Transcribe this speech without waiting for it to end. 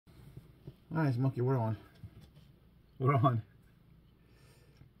Alright, Smokey, we're on. We're on.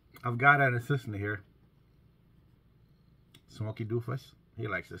 I've got an assistant here. Smokey Doofus. He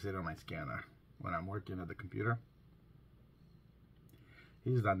likes to sit on my scanner when I'm working at the computer.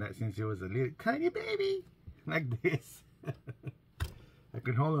 He's done that since he was a little tiny baby. Like this. I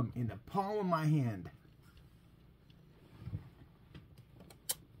can hold him in the palm of my hand.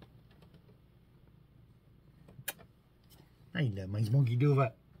 I love my Smokey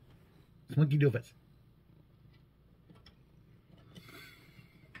Doofus. Smokey Doofus.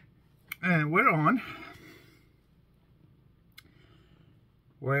 And we're on.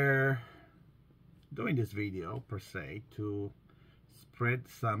 We're doing this video per se to spread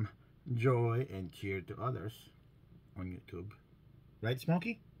some joy and cheer to others on YouTube. Right,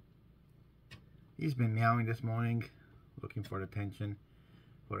 Smokey? He's been meowing this morning, looking for attention,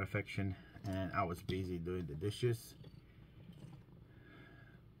 for affection, and I was busy doing the dishes.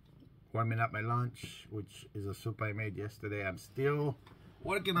 Warming up my lunch, which is a soup I made yesterday. I'm still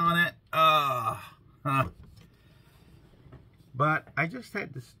working on it. But I just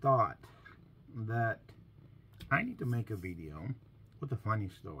had this thought that I need to make a video with a funny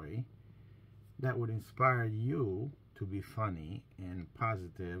story that would inspire you to be funny and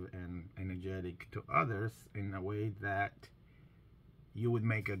positive and energetic to others in a way that you would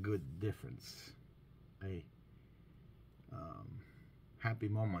make a good difference, a happy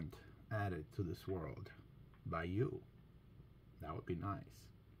moment added to this world by you. That would be nice.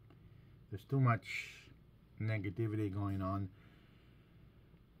 There's too much negativity going on.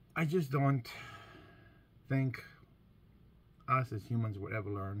 I just don't think us as humans would ever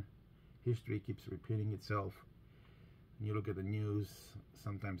learn. History keeps repeating itself. When you look at the news,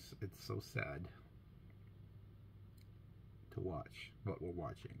 sometimes it's so sad to watch what we're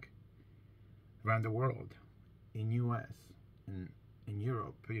watching around the world, in US, in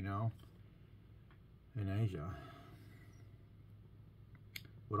Europe, you know, in Asia.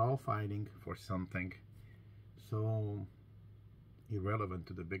 We're all fighting for something so irrelevant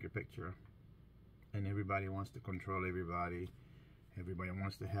to the bigger picture, and everybody wants to control everybody. Everybody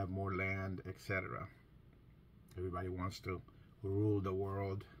wants to have more land, etc. Everybody wants to rule the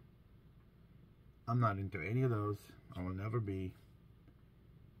world. I'm not into any of those. I will never be.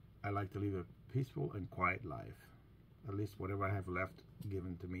 I like to live a peaceful and quiet life. At least whatever I have left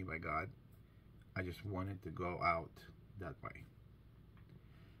given to me by God, I just want it to go out that way.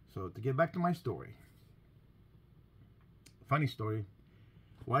 So to get back to my story, funny story,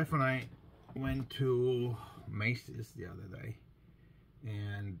 wife and I went to Macy's the other day,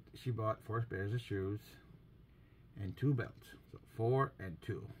 and she bought 4 pairs of shoes and 2 belts. So 4 and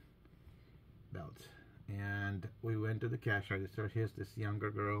 2 belts. And we went to the cash register. Here's this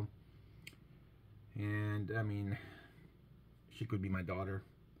younger girl, and I mean, she could be my daughter,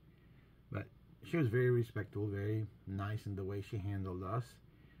 but she was very respectful, very nice in the way she handled us.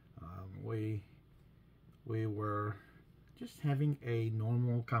 We were just having a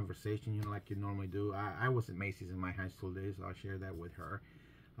normal conversation, you know, like you normally do. I was at Macy's in my high school days, so I'll share that with her.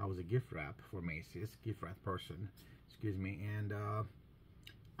 I was a gift wrap for Macy's, gift wrap person, excuse me, and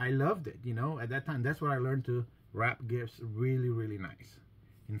I loved it, you know. At that time, that's where I learned to wrap gifts really, really nice.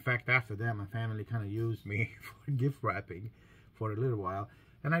 In fact, after that, my family kind of used me for gift wrapping for a little while,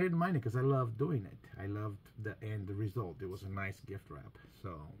 and I didn't mind it because I loved doing it. I loved the end result. It was a nice gift wrap, so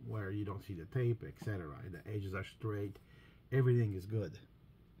where you don't see the tape, etc. The edges are straight. Everything is good.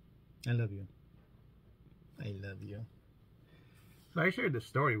 I love you. I love you. So I shared the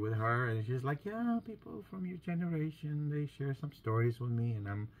story with her, and she's like, yeah, people from your generation, they share some stories with me, and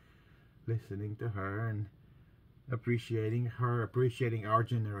I'm listening to her and appreciating her, appreciating our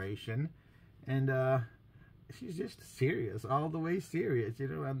generation. And she's just serious, all the way serious, you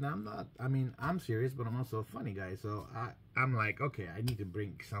know. And I'm not, I mean, I'm serious, but I'm also a funny guy. So I'm like, okay, I need to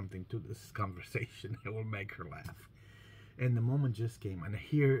bring something to this conversation that will make her laugh. And the moment just came, and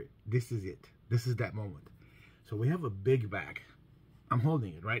here, this is it. This is that moment. So we have a big bag. I'm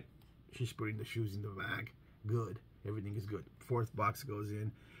holding it, right? She's putting the shoes in the bag. Good. Everything is good. 4th box goes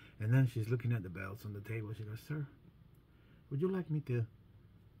in. And then she's looking at the belts on the table. She goes, sir, would you like me to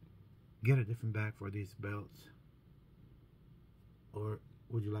get a different bag for these belts? Or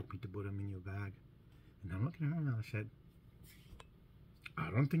would you like me to put them in your bag? And I'm looking at her and I said,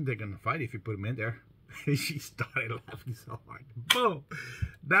 I don't think they're going to fight if you put them in there. She started laughing so hard. Boom!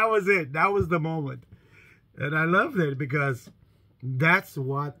 That was it. That was the moment. And I loved it because that's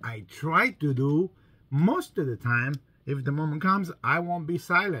what I try to do most of the time. If the moment comes, I won't be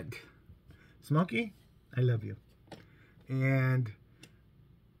silent. Smokey, I love you. And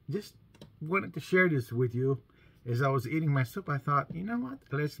just wanted to share this with you. As I was eating my soup, I thought, you know what?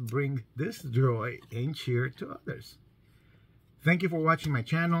 Let's bring this joy and cheer to others. Thank you for watching my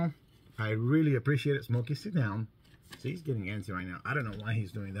channel. I really appreciate it. Smokey, sit down. See, he's getting antsy right now. I don't know why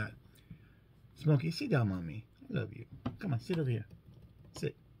he's doing that. Smokey, sit down, mommy. I love you. Come on, sit over here.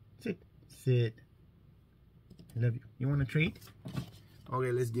 Sit, sit, sit. I love you. You want a treat?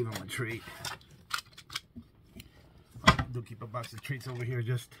 Okay, let's give him a treat. I do keep a box of treats over here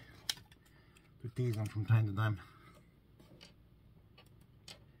just to tease him from time to time.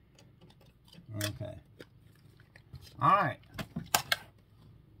 Okay. Alright.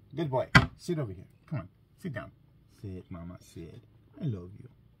 Good boy. Sit over here. Come on. Sit down. Sit, mama. Sit. I love you.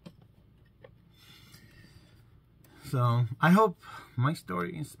 So, I hope my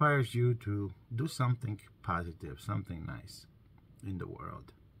story inspires you to do something positive, something nice in the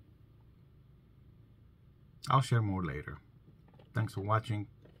world. I'll share more later. Thanks for watching.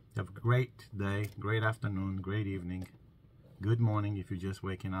 Have a great day, great afternoon, great evening. Good morning if you're just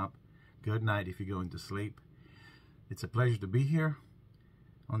waking up. Good night if you're going to sleep. It's a pleasure to be here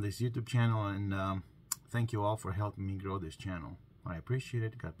on this YouTube channel, and thank you all for helping me grow this channel. I appreciate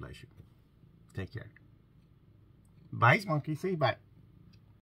it. God bless you. Take care. Bye, Smokey. Say bye.